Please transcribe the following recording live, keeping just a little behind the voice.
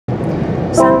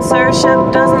Censorship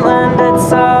doesn't lend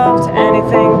itself to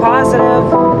anything positive.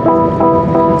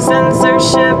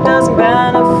 Censorship doesn't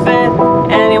benefit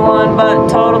anyone but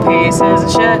total pieces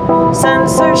of shit.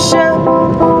 Censorship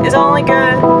is only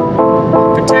good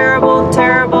for terrible,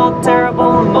 terrible,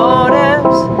 terrible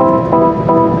motives.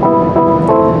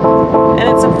 And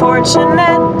it's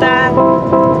unfortunate that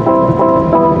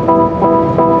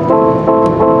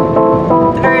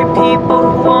the very people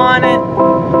who want it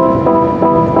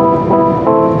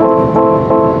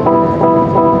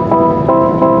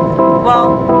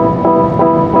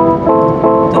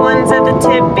at the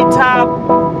tippy top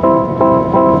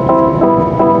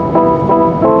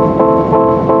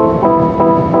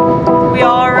we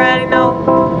already know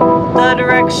the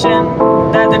direction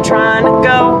that they're trying to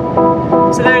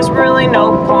go, so there's really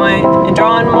no point in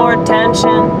drawing more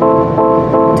attention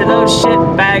to those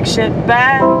shitbags.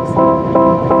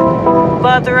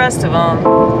 But the rest of them,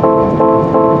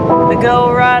 they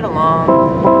go right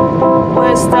along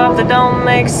with stuff that don't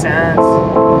make sense,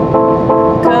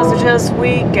 'cause they're just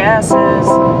weak asses.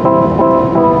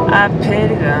 I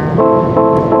pity them.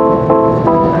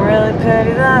 I really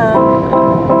pity them,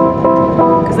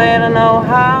 'cause they don't know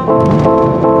how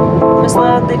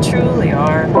misled they truly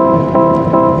are.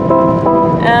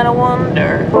 And I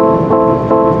wonder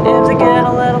if they get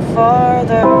a little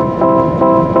farther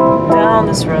down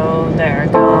this road, they're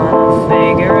gonna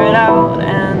figure it out,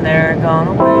 and they're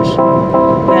gonna wish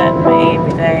that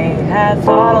maybe they had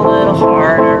thought a little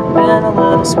harder, been a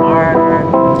little smarter.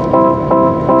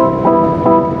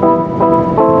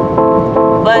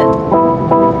 But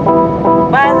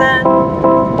by then,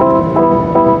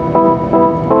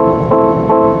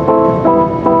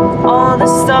 all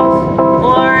this stuff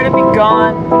will already be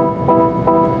gone,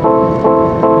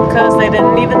 'cause they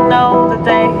didn't even know that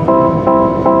they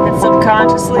had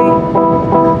subconsciously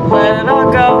let it all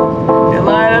go. They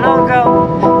let it all go.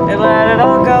 They let it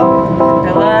all go.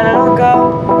 They let it all go.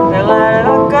 They let it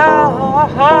all go.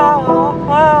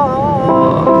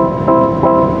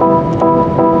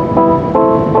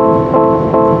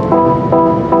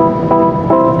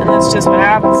 And that's just what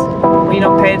happens when you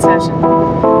don't pay attention.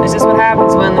 It's just what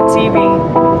happens when the TV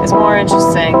is more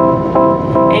interesting.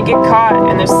 And you get caught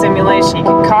in their simulation. You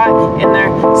get caught in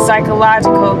their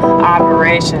psychological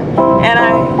operation. And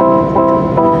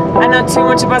I know too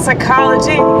much about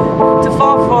psychology to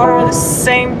fall for the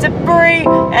same debris.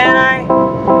 And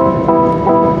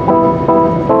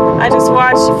I just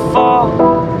watch you fall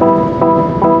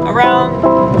around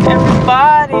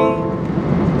everybody.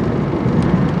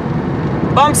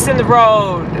 Bumps in the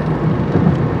road,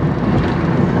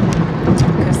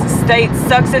 'cause the state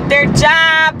sucks at their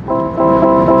job.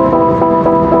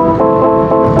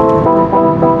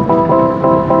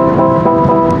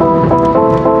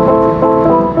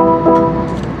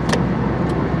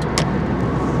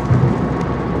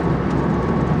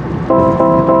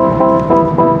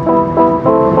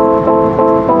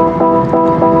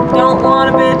 Don't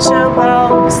wanna bitch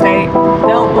about the state.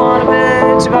 Don't wanna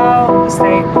bitch about the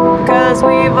state, because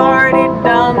we've already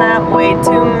done that way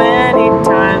too many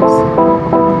times.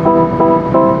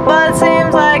 But it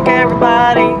seems like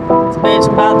everybody is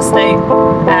bitching about the state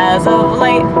as of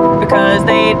late, because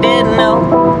they didn't know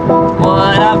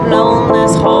what I've known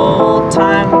this whole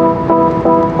time.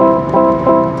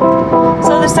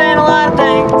 So they're saying a lot of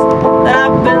things that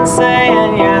I've been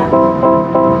saying, yeah.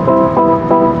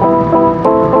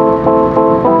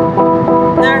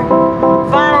 They're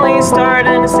finally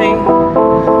starting to see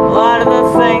a lot of the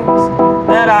things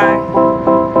that I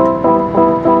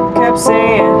kept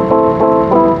saying.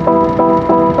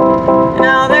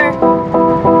 Now they're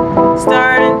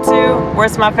starting to,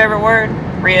 where's my favorite word?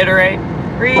 Reiterate.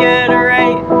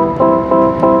 Reiterate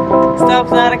stuff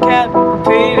that I kept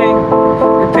repeating.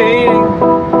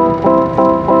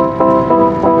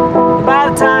 By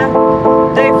the time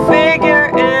they figure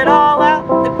it all out,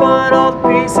 they put all the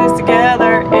pieces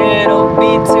together, it'll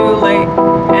be too late.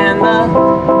 And the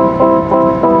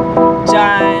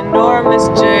ginormous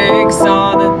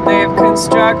jigsaw that they've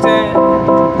constructed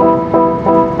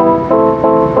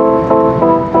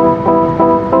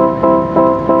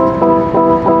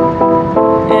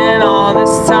in all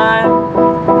this time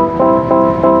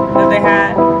that they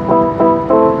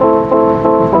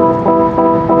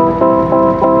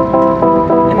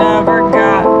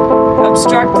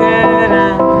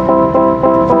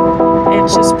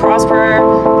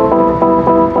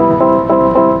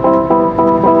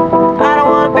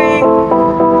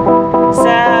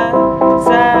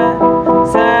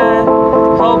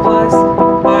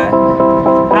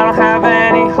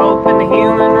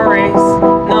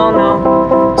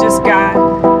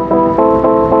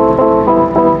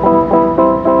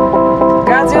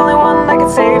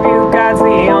save you. God's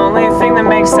the only thing that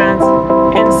makes sense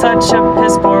in such a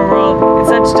piss poor world, in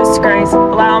such disgrace.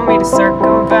 Allow me to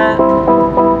circumvent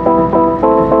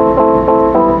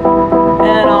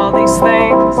and all these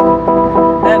things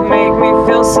that make me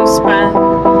feel so spent,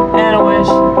 and I wish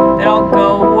they'd all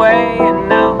go away. And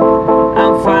now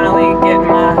I'm finally getting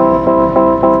my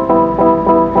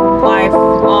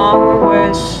lifelong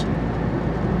wish.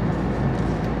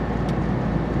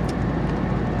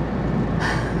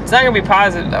 It's not gonna be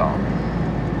positive though.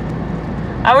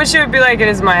 I wish it would be like it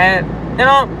is in my head. You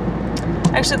know,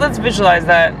 actually, let's visualize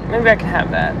that. Maybe I can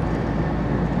have that.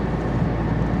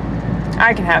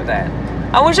 I can have that.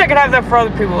 I wish I could have that for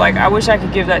other people. Like, I wish I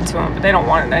could give that to them, but they don't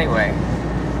want it anyway.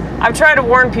 I've tried to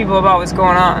warn people about what's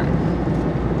going on.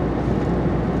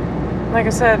 Like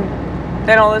I said,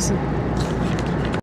 they don't listen.